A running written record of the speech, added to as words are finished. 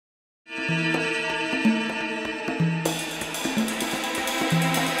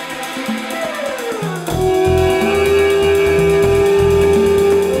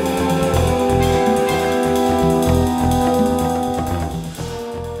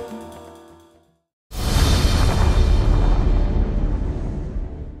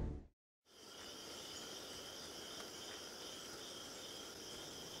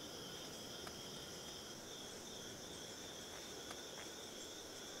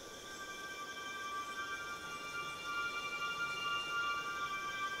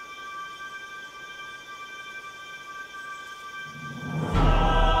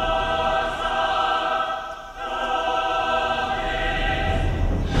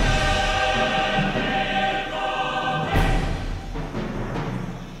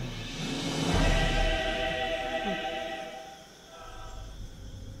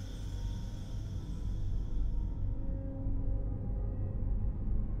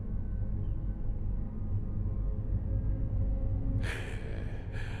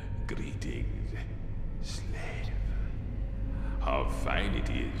Greetings, slave. How fine it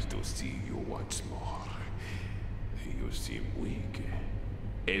is to see you once more. You seem weak.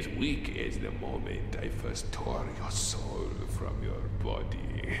 As weak as the moment I first tore your soul from your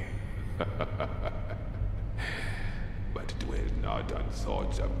body. But dwell not on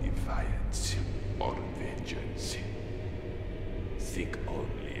thoughts of defiance or vengeance. Think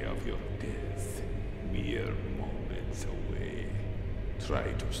only of your death, mere moments away.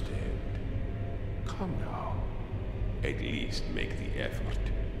 Try to stand. Come now. At least make the effort.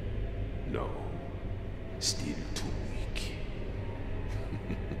 No. Still too weak.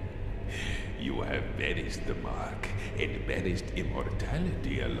 You have banished the mark, and banished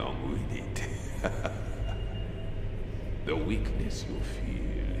immortality along with it. The weakness you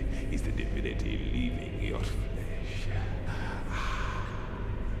feel is the divinity leaving your flesh.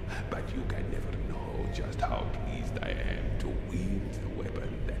 But you can never know just how pleased I am to wield the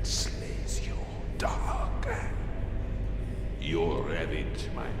weapon that slays your dog. You ravaged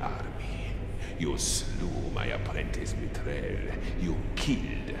my army. You slew my apprentice Betrayal. You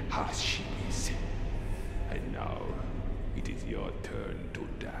killed Harshibis. And now it is your turn to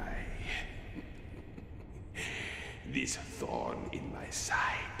die. This thorn in my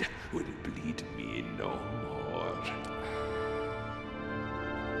side will bleed me no more.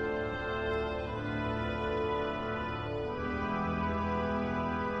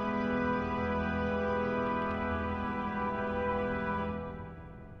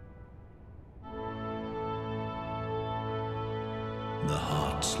 The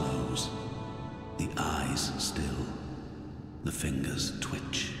heart slows, the eyes still, the fingers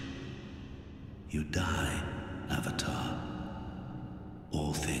twitch. You die, Avatar.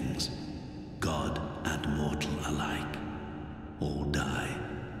 All things, God and mortal alike, all die.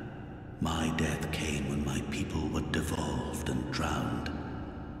 My death came when my people were devolved and drowned.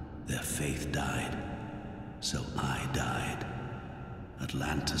 Their faith died, so I died.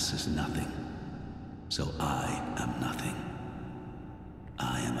 Atlantis is nothing, so I am nothing.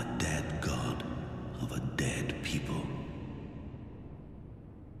 I am a dead god of a dead people.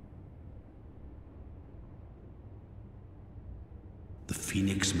 The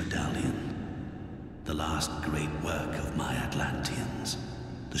Phoenix Medallion, the last great work of my Atlanteans,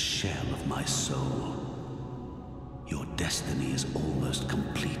 the shell of my soul. Your destiny is almost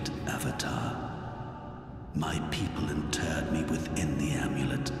complete, Avatar. My people interred me within the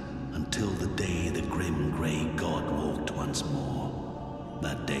amulet until the day the grim grey god walked once more.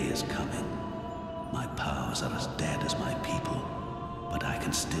 That day is coming. My powers are as dead as my people, but I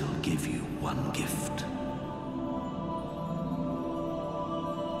can still give you one gift.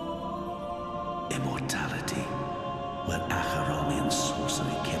 Immortality, where Acheromian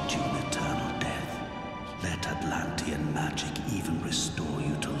sorcery kept you in eternal death. Let Atlantean magic even restore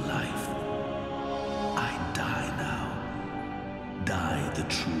you to life. I die now. Die the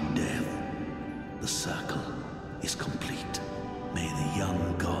true death. The circle is complete. May the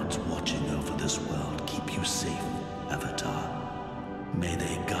young gods watching over this world keep you safe, Avatar. May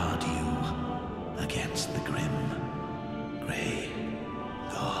they guard you against the grim, grey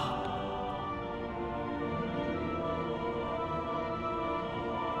god.